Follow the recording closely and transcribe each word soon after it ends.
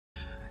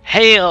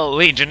Hail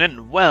Legion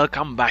and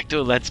welcome back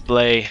to Let's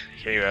Play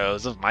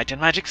Heroes of Might and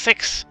Magic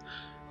 6!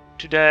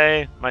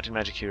 Today, Might and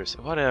Magic Heroes,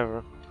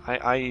 whatever.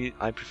 I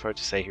prefer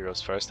to say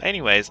heroes first.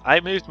 Anyways, I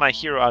moved my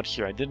hero out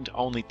here. I didn't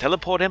only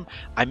teleport him,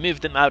 I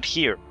moved him out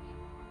here.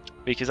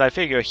 Because I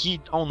figure he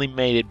only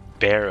made it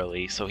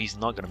barely, so he's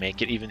not gonna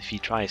make it even if he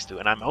tries to.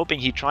 And I'm hoping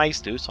he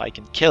tries to, so I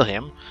can kill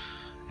him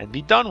and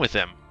be done with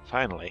him,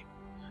 finally.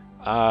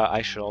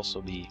 I should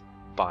also be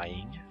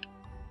buying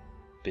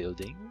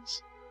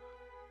buildings.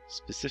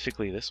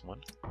 Specifically this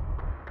one.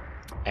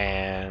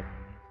 And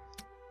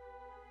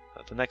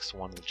the next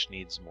one, which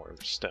needs more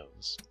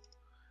stones.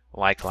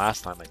 Like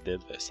last time I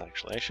did this,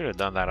 actually. I should have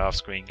done that off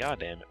screen. God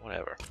damn it,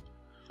 whatever.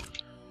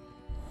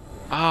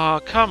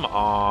 Oh, come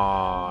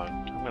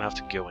on! I'm gonna have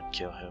to go and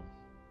kill him.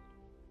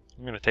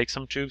 I'm gonna take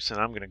some troops and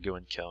I'm gonna go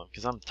and kill him.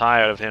 Because I'm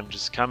tired of him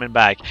just coming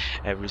back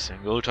every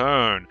single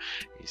turn.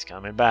 He's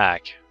coming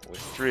back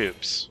with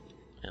troops.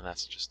 And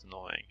that's just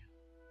annoying.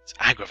 It's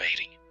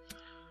aggravating.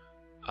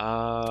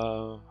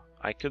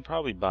 I could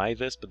probably buy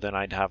this, but then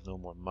I'd have no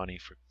more money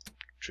for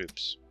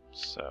troops.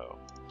 So,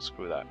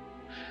 screw that.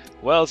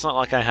 Well, it's not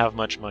like I have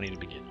much money to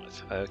begin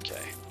with. Okay,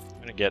 I'm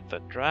gonna get the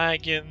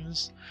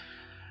dragons.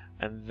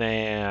 And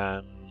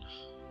then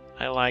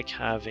I like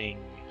having...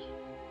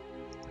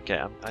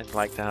 Okay, I'd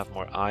like to have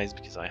more eyes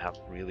because I have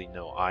really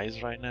no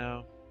eyes right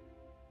now.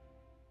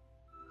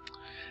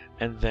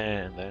 And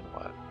then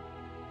what?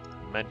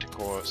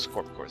 Manticore,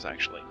 Scorpcores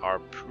actually are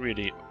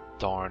pretty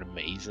darn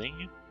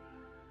amazing.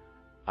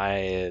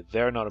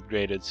 They're not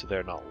upgraded, so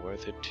they're not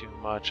worth it too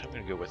much. I'm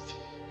gonna go with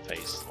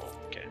face. Oh,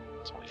 okay,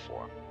 it's only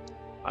 4.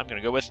 I'm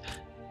gonna go with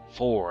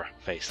 4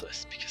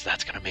 faceless because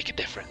that's gonna make a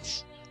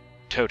difference.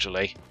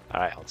 Totally. All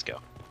right, let's go.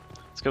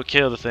 Let's go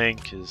kill the thing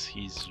because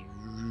he's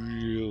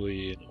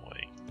really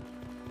annoying.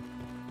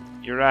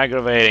 You're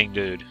aggravating,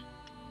 dude.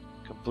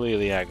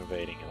 Completely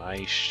aggravating, and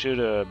I should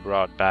have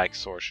brought back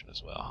Sortion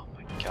as well.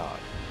 Oh my god.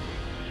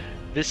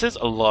 This is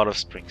a lot of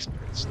Spring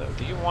Spirits, though.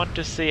 Do you want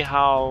to see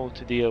how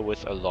to deal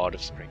with a lot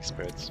of Spring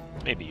Spirits?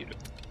 Maybe you do.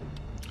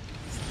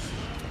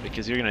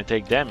 Because you're going to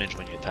take damage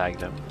when you attack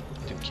them.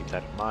 Do keep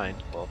that in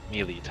mind. Well,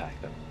 melee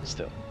attack them,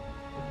 still.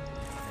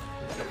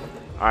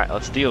 Alright,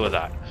 let's deal with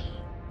that.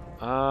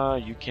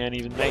 You can't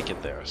even make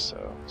it there,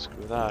 so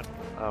screw that.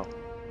 Oh,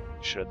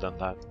 should have done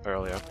that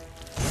earlier.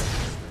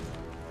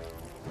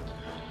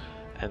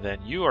 And then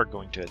you are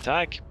going to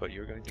attack, but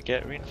you're going to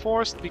get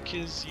reinforced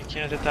because you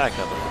can't attack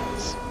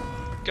otherwise.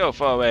 Go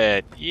for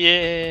it!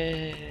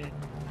 Yeah!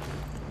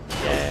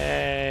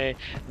 Yay!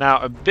 Now,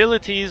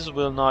 abilities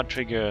will not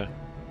trigger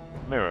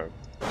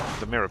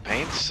the mirror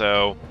paint,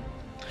 so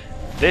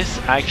this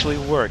actually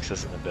works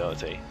as an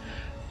ability.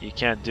 You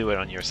can't do it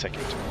on your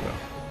second turn,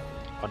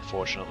 though.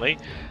 Unfortunately.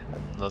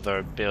 Another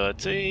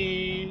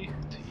ability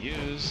to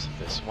use,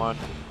 this one.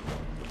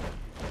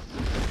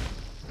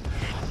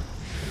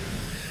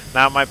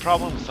 Now, my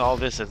problem with all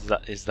this is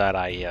that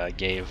I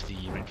gave the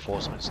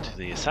reinforcements to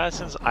the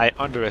assassins. I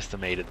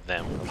underestimated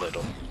them a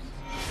little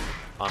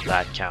on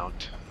that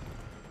count.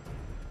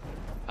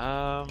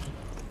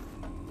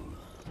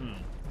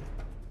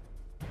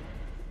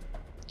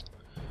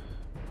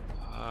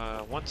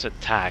 Once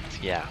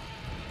attacked, yeah,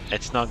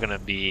 it's not gonna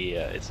be.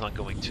 It's not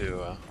going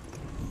to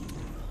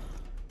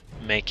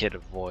make it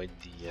avoid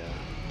the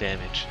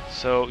damage.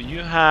 So you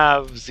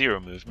have 0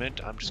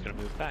 movement. I'm just gonna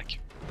move back.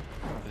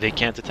 They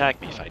can't attack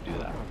me if I do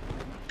that.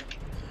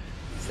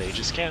 They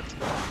just can't.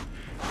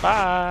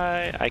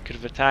 Bye! I could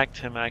have attacked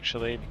him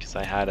actually because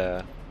I had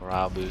a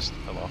morale boost.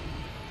 Oh well.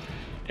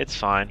 It's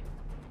fine.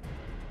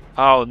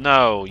 Oh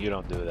no, you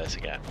don't do this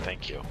again.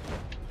 Thank you.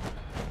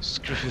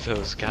 Screw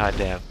those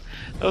goddamn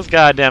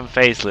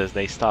faceless.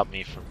 They stop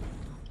me from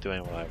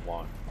doing what I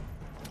want.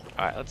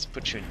 Alright, let's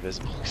put you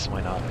invisible because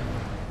why not?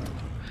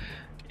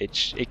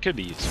 It could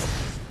be useful,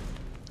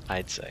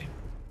 I'd say.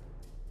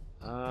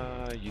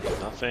 You do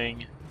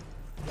nothing.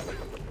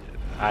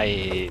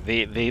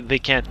 They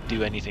can't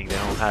do anything. They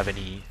don't have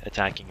any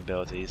attacking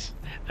abilities,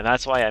 and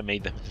that's why I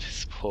made them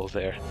invisible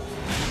there.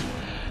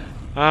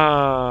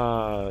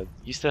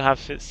 You still have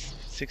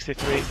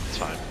 63. It's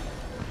fine.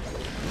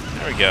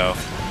 There we go.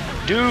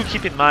 Do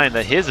keep in mind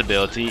that his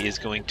ability is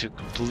going to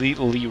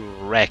completely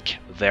wreck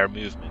their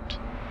movement.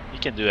 You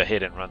can do a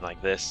hit and run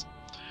like this.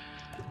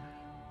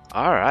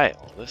 All right.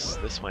 Well,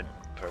 this went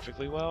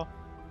perfectly well.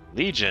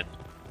 Legion.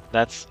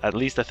 That's at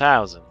least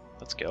 1,000.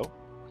 Let's go.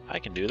 I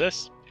can do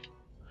this.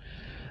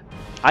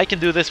 I can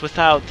do this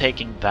without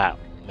taking that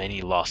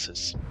many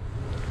losses.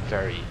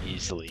 Very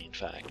easily, in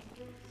fact.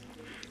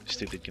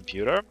 Stupid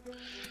computer.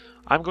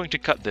 I'm going to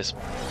cut this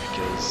one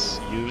because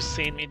you've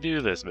seen me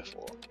do this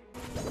before.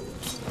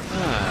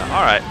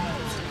 Alright.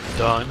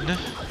 Done.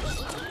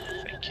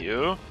 Thank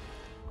you.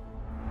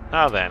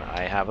 Now then,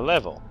 I have a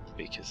level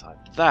because I'm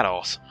that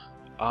awesome.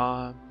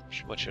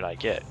 What should I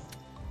get?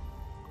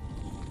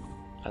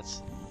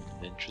 That's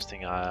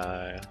interesting.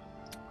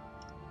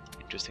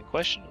 Interesting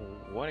question.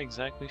 What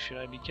exactly should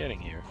I be getting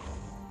here?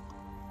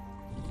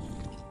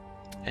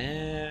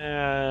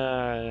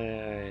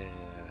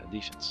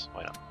 Defense.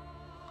 Why not?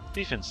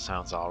 Defense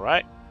sounds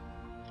alright.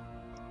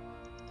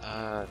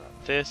 Not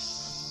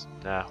this.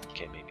 Nah,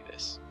 okay, maybe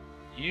this.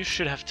 You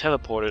should have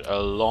teleported a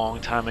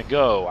long time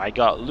ago. I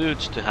got loot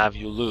to have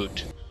you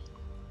loot.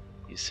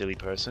 You silly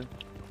person.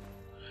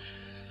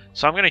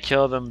 So I'm gonna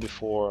kill them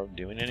before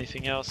doing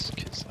anything else,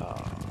 because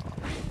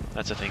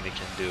that's a thing they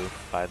can do,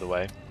 by the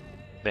way.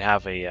 They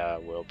have a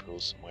whirlpool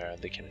somewhere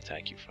and they can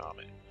attack you from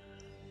it.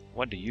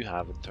 What do you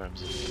have in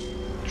terms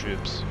of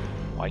troops?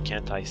 Why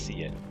can't I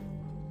see it?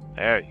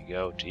 There you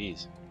go,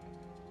 jeez.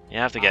 You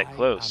have to get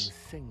close.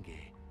 I am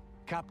Senge,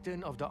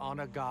 captain of the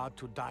honor guard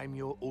to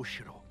Daimyo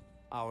Oshiro,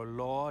 our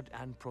lord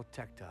and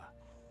protector.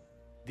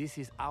 This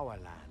is our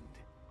land.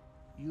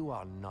 You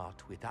are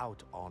not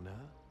without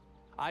honor.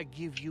 I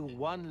give you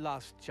one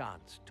last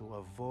chance to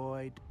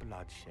avoid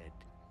bloodshed.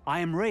 I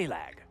am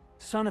Raylag,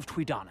 son of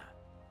Twidana.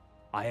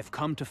 I have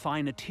come to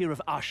find a tear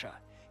of Asha,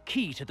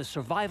 key to the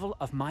survival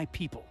of my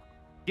people.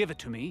 Give it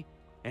to me,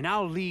 and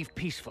I'll leave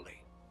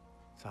peacefully.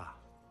 Sir,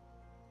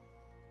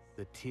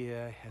 the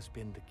tear has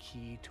been the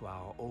key to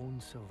our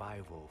own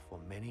survival for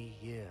many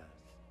years.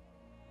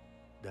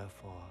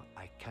 Therefore,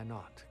 I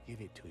cannot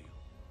give it to you.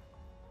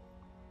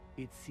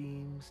 It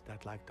seems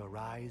that like the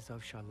rise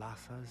of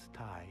Shalasa's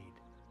tide,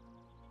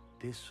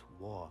 this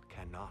war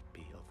cannot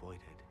be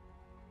avoided.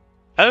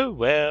 Oh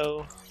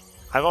well.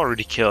 I've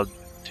already killed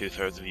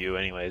 2/3 of you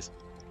anyways.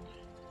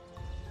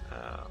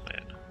 Oh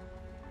man.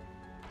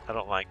 I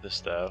don't like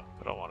this though.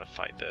 I don't want to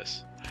fight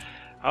this.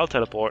 I'll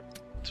teleport.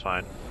 It's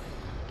fine.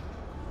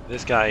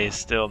 This guy is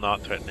still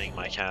not threatening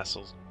my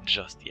castles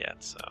just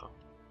yet, so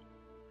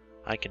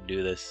I can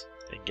do this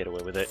and get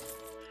away with it.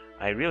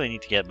 I really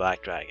need to get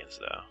black dragons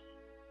though.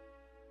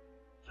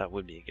 That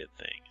would be a good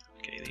thing.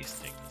 Okay, these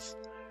things.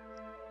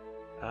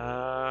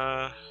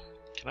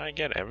 Can I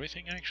get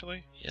everything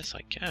actually? Yes,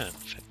 I can.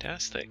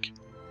 Fantastic.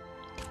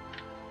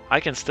 I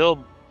can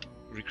still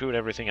recruit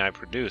everything I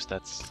produce.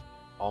 That's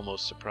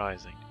almost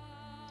surprising.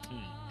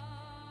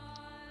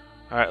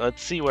 Alright,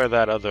 let's see where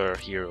that other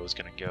hero is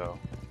gonna go.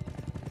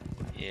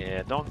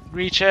 Yeah, don't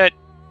reach it!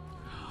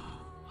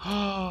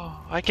 Oh,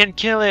 I can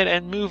kill it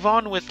and move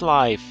on with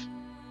life!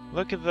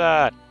 Look at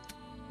that!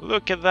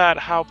 Look at that,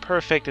 how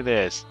perfect it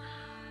is!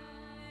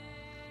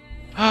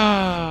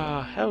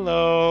 Ah,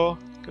 hello!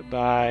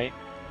 Goodbye.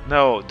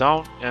 No,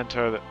 don't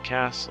enter the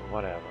castle,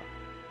 whatever.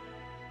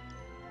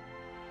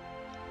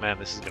 Man,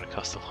 this is gonna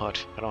cost a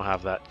lot. I don't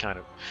have that kind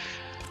of...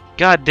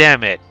 God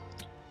damn it!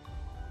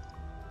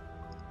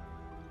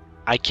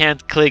 I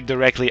can't click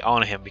directly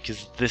on him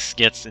because this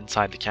gets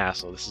inside the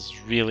castle. This is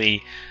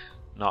really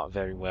not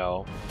very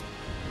well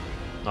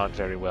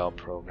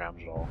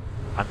programmed at all.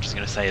 I'm just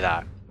gonna say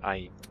that.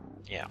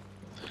 Yeah.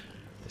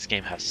 This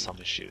game has some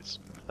issues.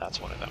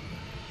 That's one of them.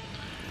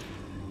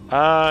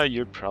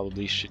 You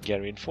probably should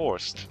get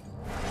reinforced.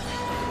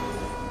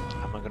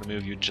 I'm not gonna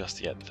move you just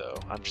yet though.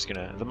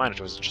 The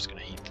Minotaurs are just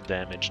gonna heat the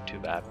damage, too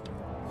bad.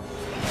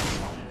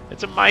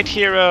 It's a Might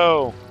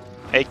Hero!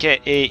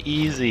 AKA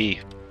Easy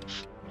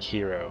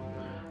Hero.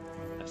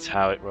 That's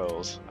how it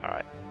rolls.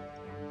 Alright.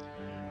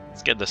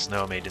 Let's get the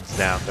Snow Maidens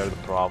down. They're the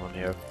problem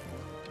here.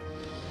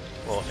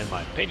 Well, in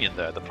my opinion,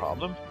 they're the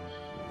problem.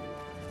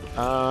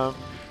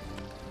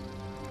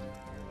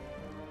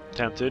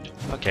 Tempted.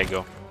 Okay,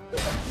 go.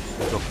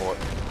 Go for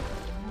it.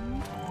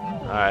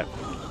 Alright.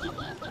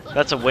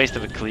 That's a waste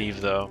of a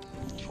cleave, though,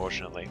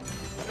 unfortunately.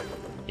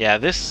 Yeah,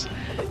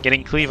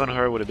 getting cleave on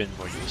her would have been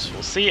more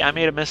useful. See, I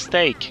made a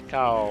mistake!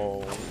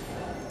 Oh.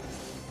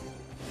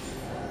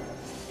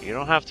 You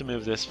don't have to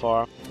move this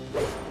far.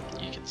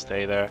 You can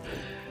stay there.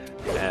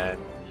 And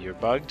you're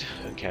bugged?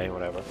 Okay,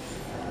 whatever.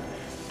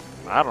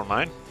 I don't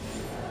mind.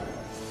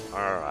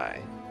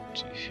 Alright.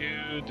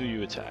 Who do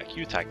you attack?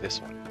 You attack this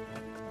one.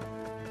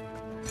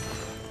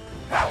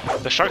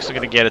 The sharks are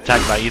going to get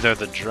attacked by either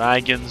the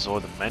dragons or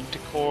the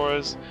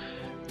manticores.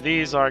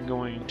 These are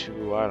going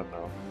to... I don't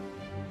know.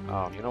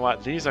 Oh, you know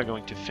what? These are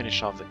going to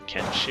finish off the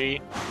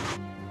Kenshi.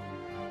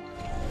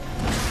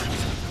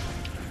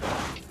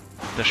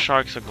 The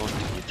sharks are going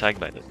to be attacked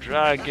by the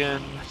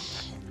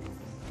dragons.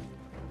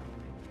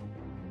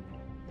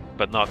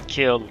 But not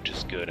killed, which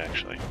is good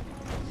actually.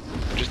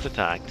 Just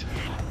attacked.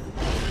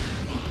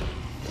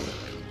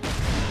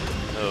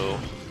 Oh.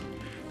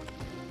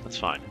 That's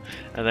fine.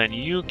 And then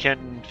you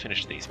can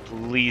finish these.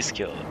 Please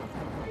kill them.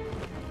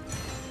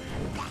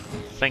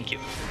 Thank you.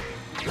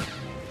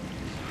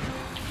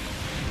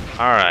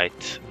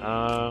 Alright.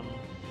 I'm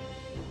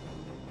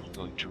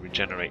going to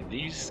regenerate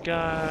these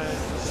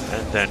guys.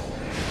 And then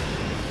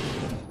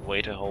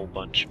wait a whole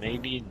bunch.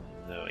 Maybe?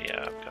 No,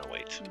 yeah, I'm gonna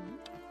wait.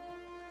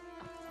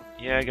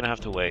 Yeah, I'm gonna have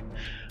to wait.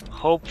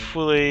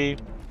 Hopefully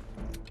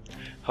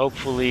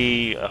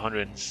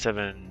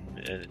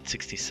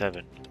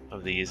 167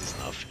 of these is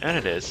enough. And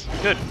it is.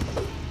 Good.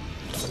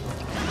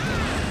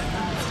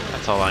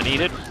 That's all I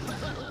needed.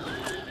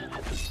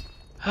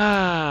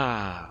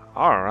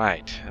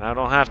 Alright. And I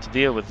don't have to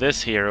deal with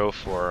this hero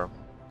for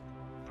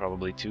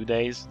probably 2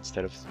 days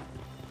instead of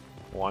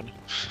 1.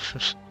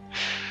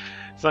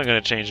 It's not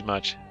going to change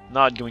much.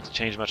 Not going to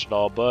change much at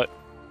all, but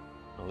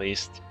at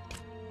least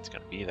it's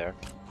going to be there.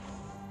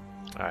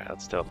 Alright,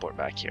 let's teleport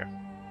back here.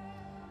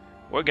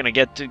 we're gonna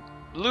get to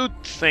loot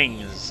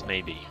things,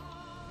 maybe.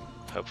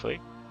 Hopefully.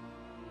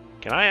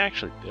 Can I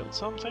actually build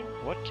something?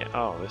 What can...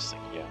 Oh, this thing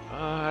again.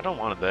 I don't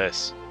want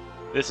this.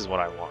 This is what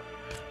I want.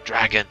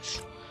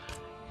 Dragons!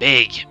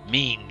 Big,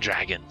 mean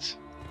dragons.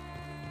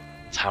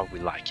 That's how we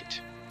like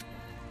it.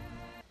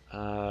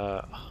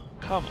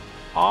 Come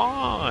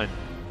on!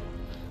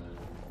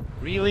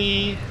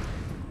 Really?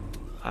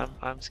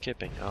 I'm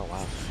skipping. Oh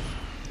wow.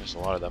 There's a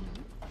lot of them.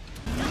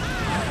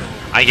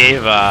 I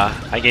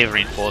gave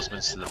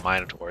reinforcements to the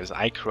Minotaurs.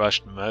 I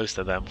crushed most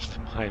of them with the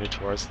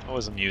Minotaurs. That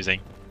was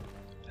amusing.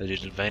 A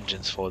little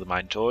vengeance for the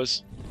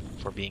Minotaurs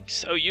for being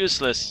so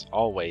useless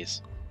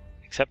always.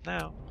 Except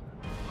now.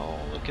 Oh,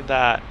 look at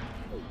that.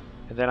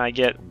 And then I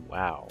get...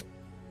 Wow.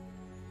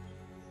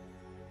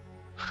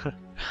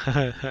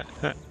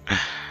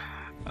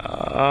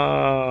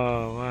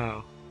 Oh,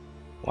 wow.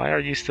 Why are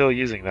you still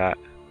using that?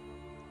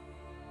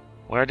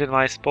 Where did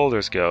my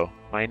spolders go?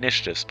 My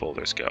initiative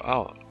spolders go.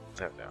 Oh,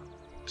 there they are.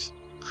 Oops.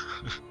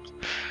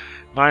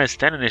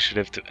 -10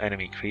 initiative to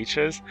enemy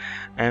creatures,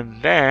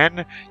 and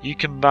then you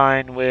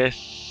combine with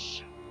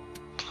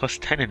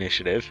 +10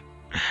 initiative.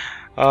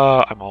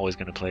 I'm always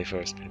going to play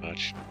first, pretty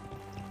much.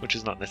 Which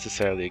is not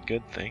necessarily a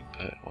good thing,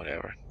 but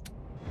whatever.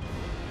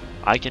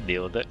 I can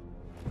deal with it.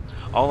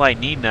 All I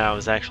need now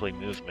is actually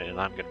movement,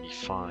 and I'm going to be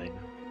fine.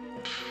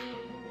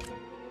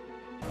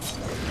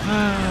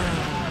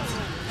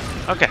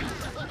 Okay.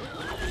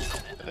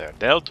 They're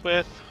dealt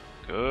with.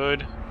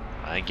 Good.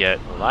 I get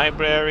a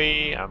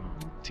library. I'm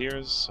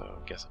tears, so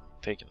I guess I'm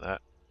taking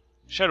that.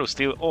 Shadow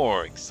Steel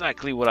ore,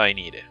 exactly what I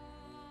needed.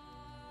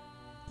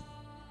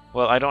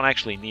 Well, I don't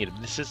actually need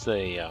it. This is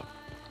the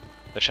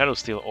Shadow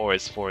Steel ore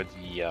is for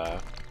the a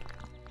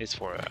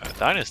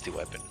dynasty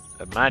weapon,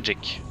 a magic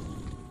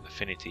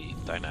affinity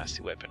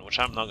dynasty weapon, which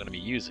I'm not going to be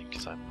using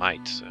because I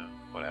might. So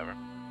whatever.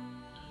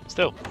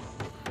 Still,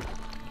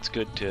 it's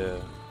good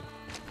to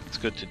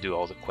do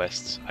all the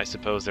quests. I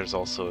suppose there's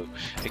also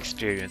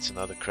experience and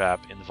other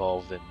crap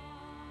involved in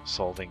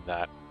solving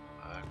that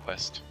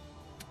quest.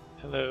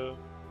 Hello.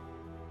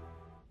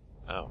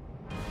 Oh.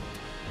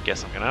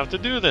 Guess I'm gonna have to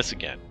do this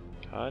again.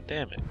 God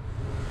damn it.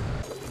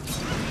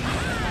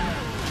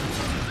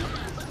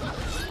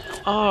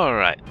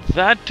 Alright,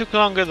 that took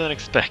longer than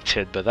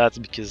expected, but that's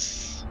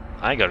because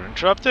I got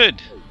interrupted.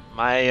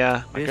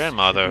 My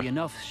grandmother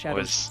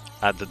was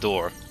at the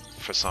door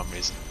for some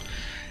reason.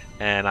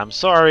 And I'm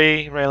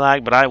sorry,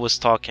 Raylag, but I was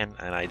talking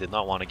and I did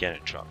not want to get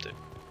interrupted.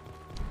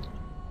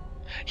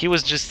 He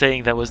was just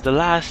saying that was the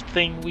last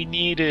thing we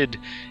needed.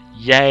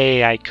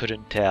 Yay, I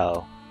couldn't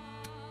tell.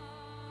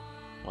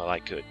 Well, I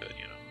could, but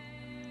you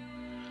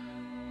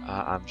know.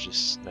 I'm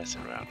just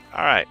messing around.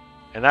 Alright,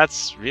 and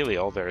that's really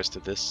all there is to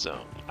this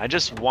zone. I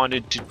just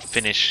wanted to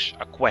finish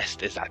a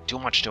quest. Is that too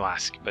much to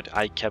ask? But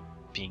I kept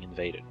being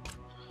invaded.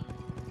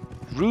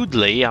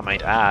 Rudely, I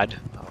might add.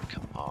 Oh,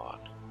 come on.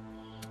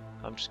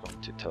 I'm just going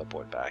to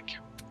teleport back.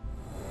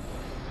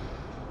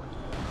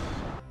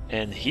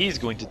 And he's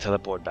going to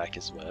teleport back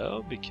as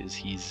well, because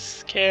he's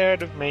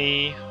scared of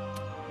me.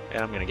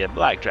 And I'm going to get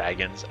black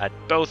dragons at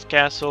both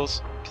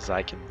castles, because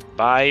I can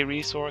buy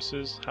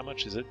resources. How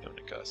much is it going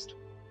to cost?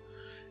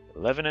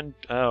 11 and...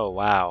 Oh,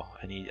 wow.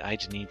 I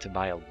need to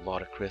buy a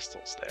lot of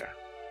crystals there.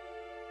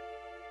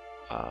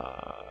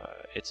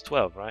 It's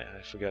 12, right?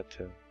 I forgot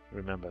to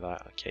remember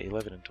that. Okay,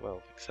 11 and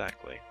 12,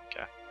 exactly.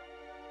 Okay.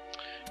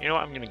 You know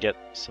what? I'm going to get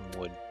some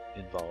wood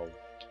involved.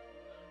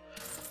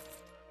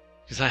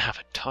 Because I have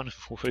a ton of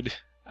wood.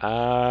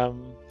 I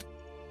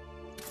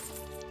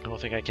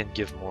don't think I can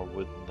give more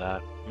wood than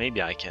that.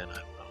 Maybe I can, I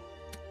don't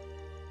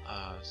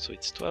know. So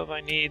it's 12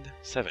 I need.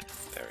 7.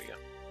 There we go.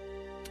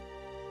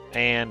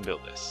 And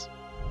build this.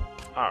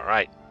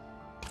 Alright.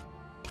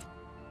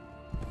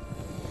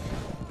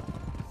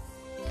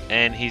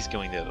 And he's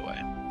going the other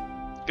way.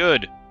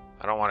 Good.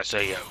 I don't want to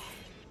say yo.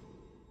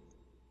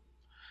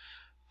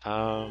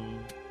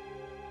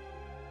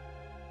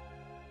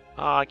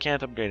 Oh, I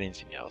can't upgrade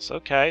anything else.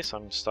 Okay, so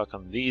I'm stuck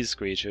on these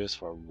creatures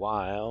for a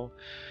while.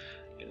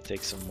 I'm gonna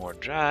take some more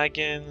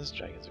dragons.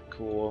 Dragons are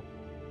cool.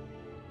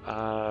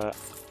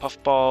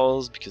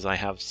 Puffballs, because I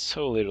have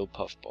so little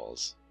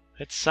puffballs.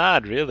 It's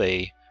sad,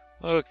 really.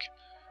 Look,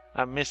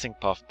 I'm missing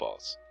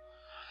puffballs.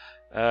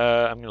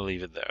 I'm gonna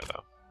leave it there,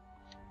 though.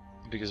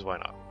 Because why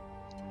not?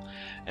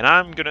 And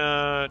I'm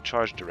gonna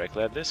charge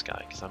directly at this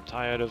guy, because I'm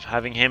tired of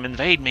having him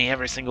invade me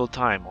every single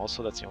time.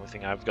 Also, that's the only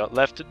thing I've got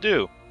left to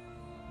do.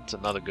 It's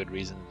another good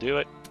reason to do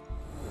it.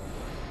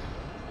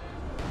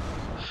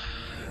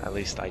 At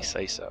least I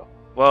say so.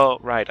 Well,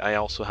 right, I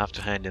also have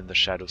to hand in the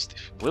Shadow Steel.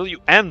 Will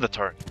you end the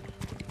turn?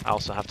 I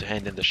also have to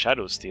hand in the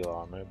Shadow Steel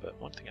armor, but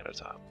one thing at a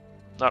time.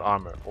 Not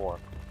armor, or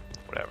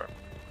whatever.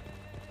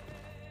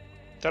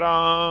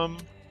 Ta-da!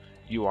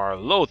 You are a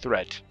low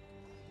threat.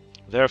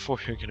 Therefore,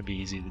 you're going to be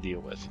easy to deal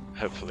with,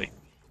 hopefully.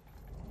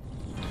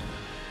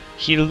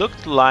 He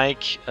looked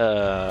like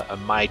a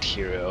might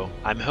hero.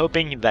 I'm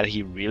hoping that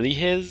he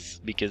really is,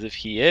 because if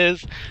he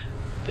is,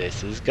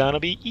 this is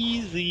gonna be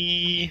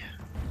easy.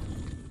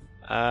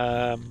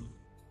 Yeah,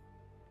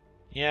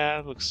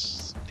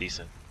 looks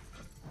decent.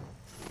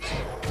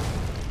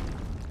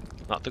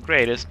 not the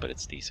greatest, but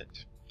it's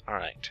decent.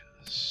 Alright,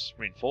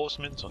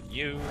 reinforcements on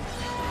you.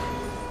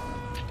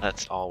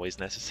 That's always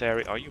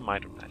necessary. Are you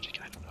might or magic?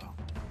 I don't know.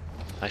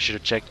 I should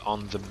have checked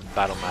on the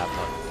battle map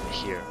up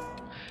here.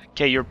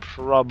 Okay, you're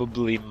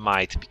probably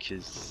might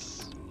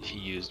because he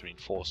used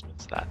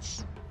reinforcements.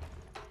 That's...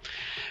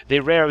 They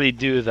rarely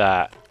do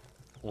that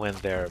when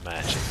they're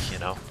magic, you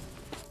know?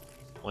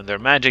 When they're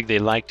magic, they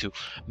like to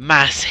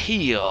mass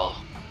heal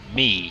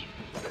me.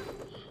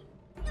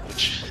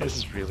 Which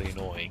is really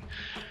annoying.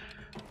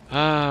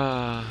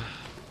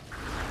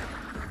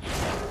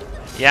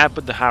 Yeah, I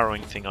put the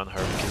harrowing thing on her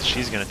because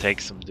she's gonna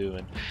take some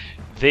doing.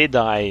 They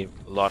die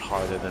a lot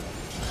harder than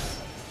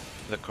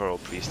the coral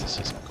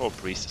priestesses. Coral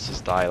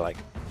priestesses die like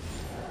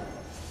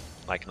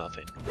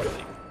nothing,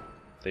 really.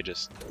 They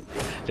just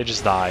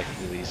die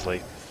really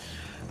easily.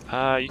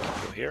 You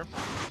can go here.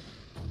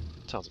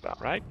 Sounds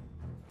about right.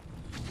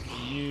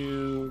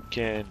 You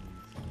can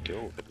go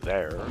over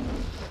there.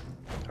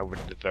 Over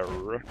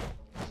there.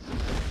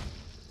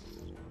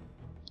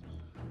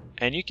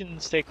 And you can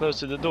stay close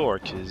to the door,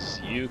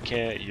 because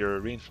your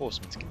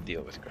reinforcements can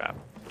deal with crap.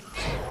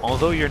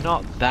 Although you're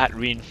not that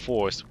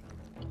reinforced,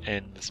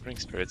 and the spring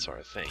spirits are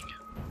a thing.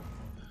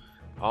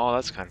 Oh,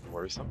 that's kind of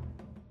worrisome.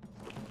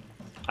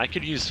 I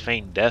could use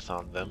feign death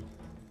on them,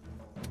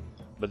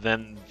 but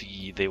then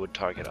they would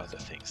target other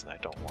things, and I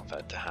don't want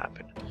that to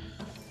happen.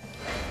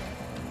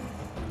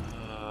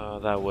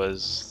 That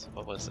was...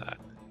 what was that?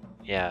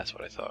 Yeah, that's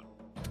what I thought.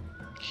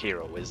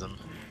 Heroism.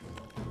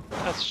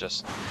 That's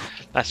just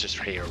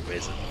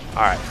heroism.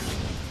 Alright.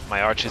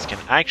 My archers can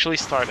actually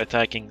start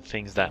attacking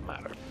things that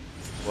matter.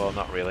 Well,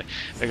 not really.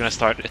 They're gonna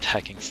start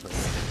attacking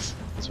snowflakes.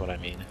 That's what I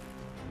mean.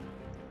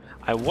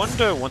 I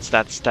wonder, once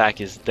that stack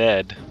is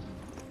dead,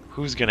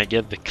 who's gonna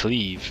get the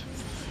cleave?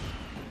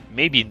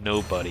 Maybe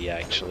nobody,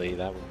 actually.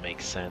 That would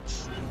make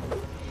sense.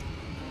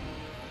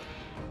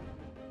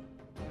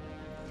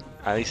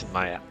 At least in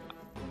my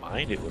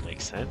mind, it would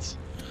make sense.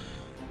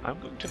 I'm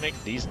going to make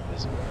these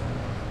invisible.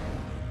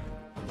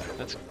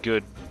 That's a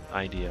good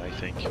idea, I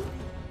think.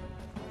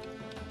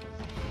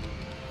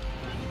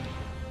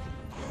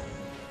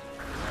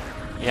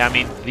 Yeah, I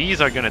mean, these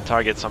are going to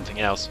target something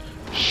else,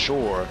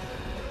 sure.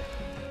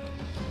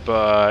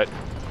 But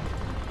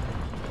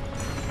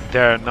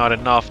they're not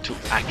enough to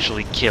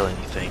actually kill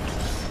anything.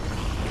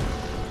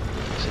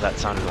 So that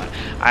sounded like...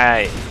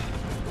 I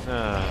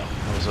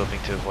was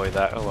hoping to avoid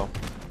that. Oh well.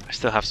 I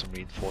still have some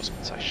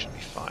reinforcements, I should be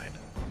fine.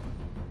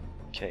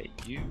 Okay,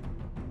 you...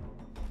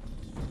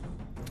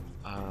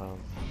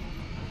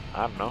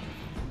 I don't know.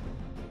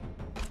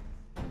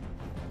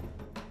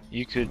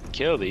 You could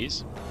kill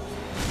these.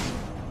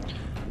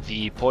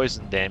 The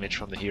poison damage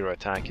from the hero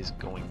attack is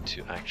going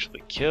to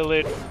actually kill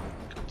it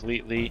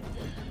completely.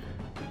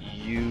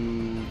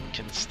 You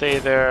can stay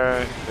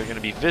there. They're going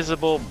to be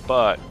visible,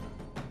 but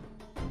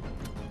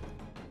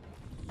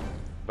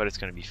it's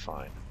going to be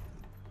fine.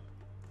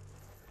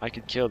 I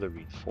could kill the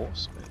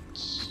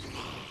reinforcements.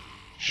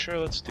 Sure,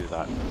 let's do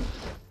that.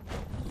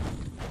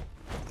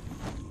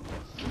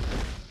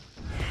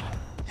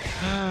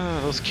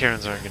 Those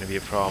Karens aren't going to be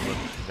a problem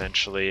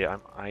eventually.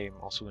 I'm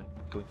also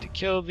going to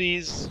kill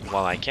these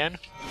while I can.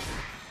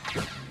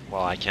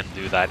 While I can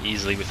do that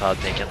easily without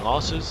taking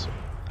losses,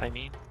 I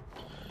mean.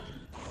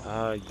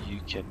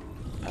 You can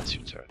pass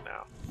your turn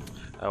now.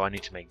 Oh, I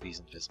need to make these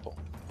invisible.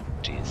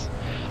 Jeez.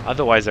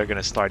 Otherwise they're going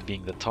to start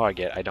being the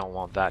target. I don't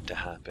want that to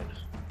happen.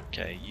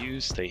 Okay, you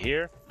stay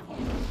here.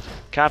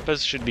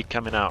 Kappas should be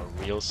coming out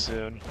real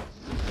soon.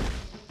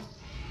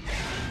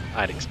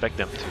 I'd expect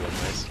them to,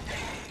 anyways.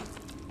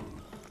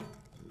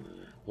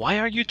 Why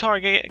are you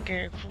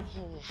targeting?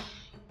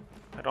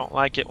 I don't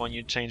like it when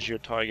you change your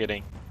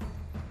targeting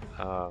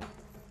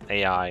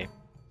AI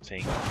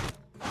thing.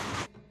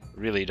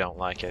 Really don't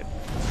like it.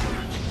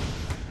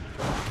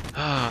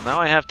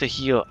 Now I have to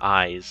heal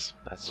eyes.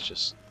 That's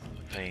just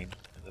a pain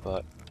in the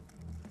butt.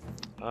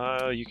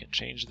 You can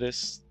change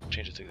this.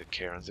 Change it to the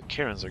Karens. The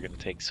Karens are going to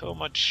take so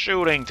much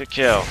shooting to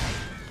kill.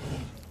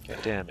 God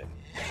damn it.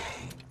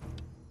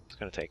 It's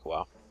going to take a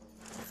while.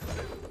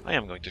 I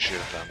am going to shoot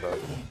at them though.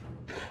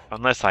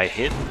 Unless I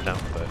hit them,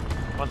 but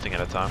one thing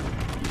at a time.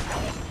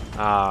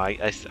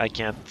 I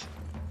can't...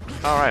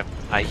 Alright,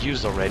 I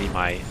used already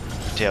my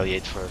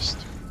retaliate first.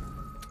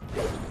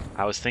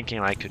 I was thinking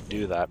I could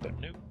do that, but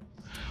nope.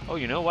 Oh,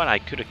 you know what? I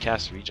could have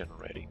cast regen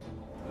already.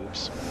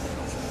 Oops.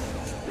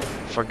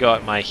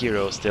 Forgot my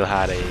hero still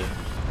had a...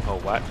 Oh,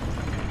 what?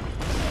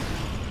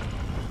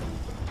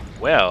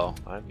 Well,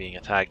 I'm being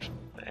attacked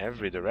in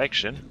every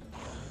direction.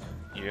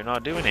 You're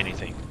not doing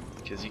anything.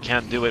 Because you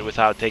can't do it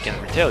without taking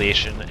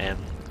retaliation, and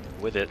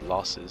with it,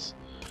 losses.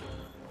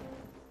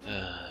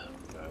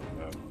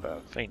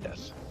 Feign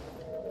death.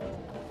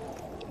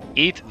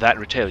 Eat that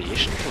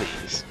retaliation,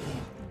 please.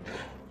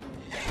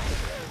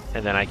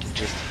 And then I can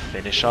just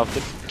finish off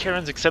the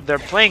Karens, except they're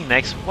playing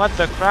next. What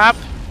the crap?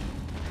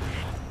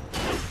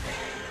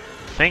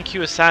 Thank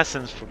you,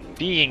 assassins, for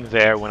being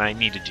there when I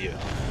needed you.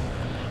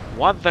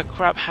 What the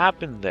crap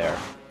happened there?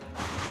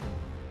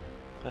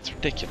 That's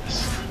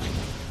ridiculous.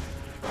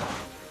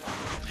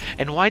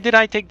 And why did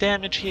I take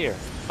damage here?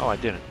 Oh, I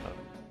didn't.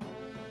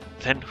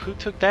 Then who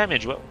took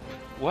damage?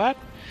 What?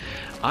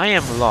 I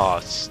am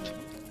lost.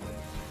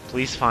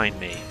 Please find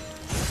me.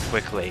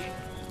 Quickly.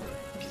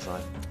 Because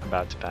I'm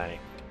about to panic.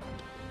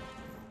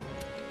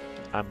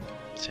 I'm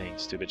saying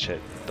stupid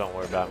shit. Don't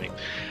worry about me.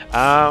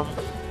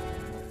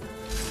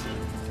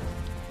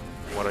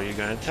 What are you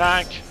gonna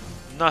attack?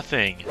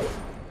 Nothing.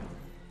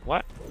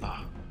 What?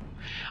 Oh.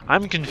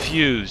 I'm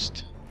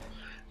confused.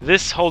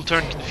 This whole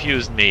turn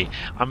confused me.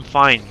 I'm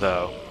fine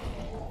though.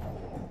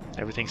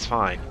 Everything's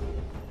fine.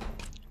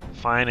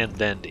 Fine and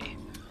dandy.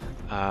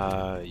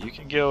 You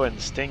can go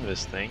and sting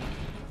this thing.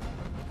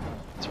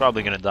 It's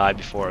probably gonna die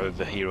before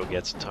the hero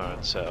gets a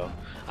turn, so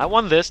I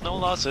won this, no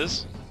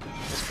losses.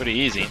 It's pretty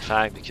easy, in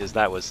fact, because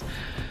that was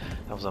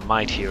a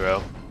might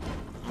hero.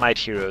 Might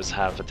heroes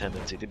have a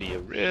tendency to be a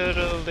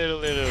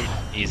little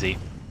easy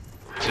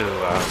to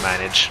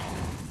manage.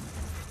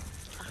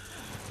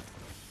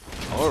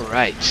 All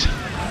right.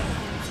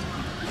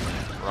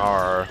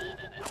 Rawr.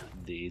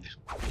 Indeed.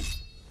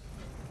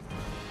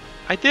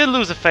 I did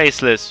lose a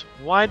faceless.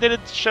 Why did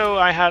it show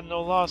I had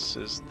no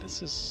losses?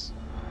 This is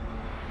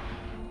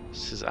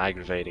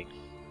aggravating.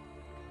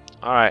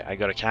 Alright, I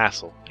got a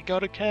castle. I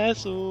got a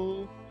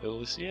castle!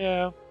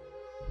 Yeah.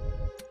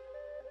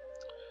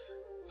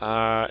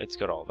 It's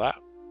got all that.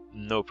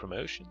 No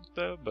promotions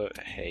though, but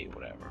hey,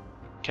 whatever.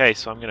 Okay,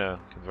 so I'm gonna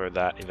convert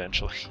that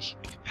eventually.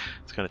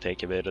 It's gonna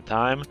take a bit of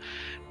time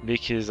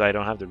because I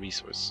don't have the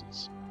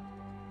resources.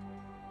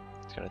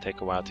 It's gonna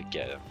take a while to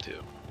get them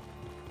too.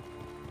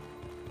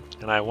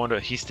 And I wonder,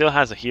 he still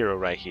has a hero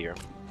right here.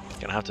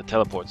 Gonna have to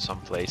teleport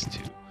someplace to...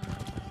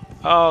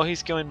 Oh,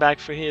 he's going back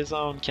for his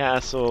own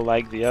castle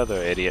like the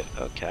other idiot.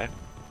 Okay.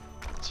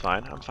 It's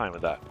fine, I'm fine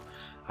with that.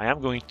 I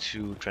am going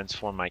to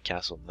transform my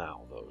castle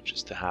now, though,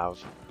 just to have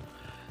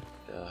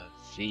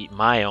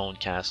my own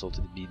castle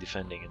to be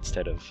defending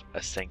instead of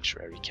a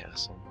sanctuary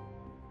castle.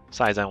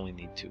 Besides, I only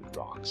need 2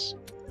 rocks.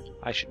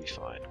 I should be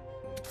fine.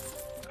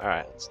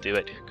 Alright, let's do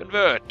it.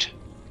 Convert!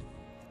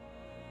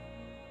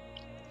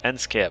 And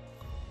skip.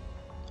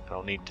 I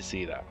don't need to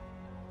see that.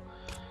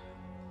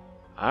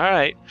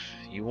 Alright,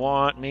 you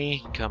want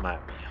me? Come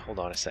at me. Hold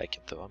on a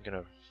second, though. I'm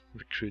gonna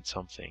recruit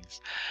some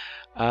things.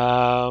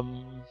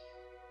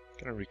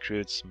 Gonna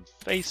recruit some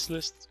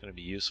faceless. It's gonna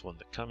be useful in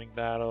the coming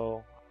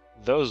battle.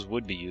 Those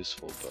would be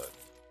useful, but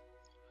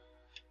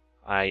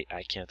I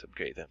can't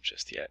upgrade them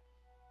just yet.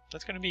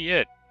 That's gonna be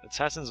it.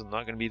 Assassins are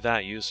not gonna be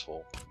that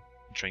useful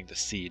during the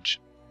siege.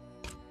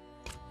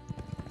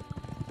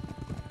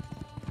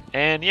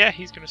 And yeah,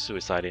 he's gonna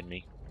suicide in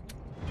me.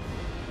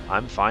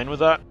 I'm fine with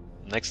that.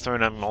 Next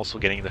turn I'm also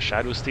getting the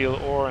Shadow Steel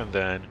ore, and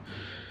then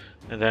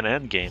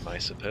endgame, I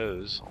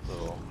suppose.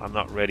 Although I'm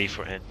not ready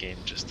for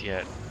endgame just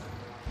yet.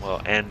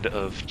 Well, end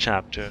of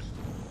chapter.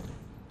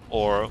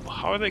 Or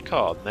how are they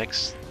called?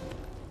 Next.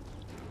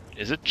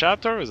 Is it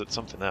chapter or is it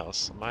something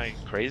else? Am I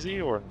crazy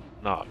or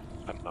not?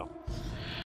 I don't know.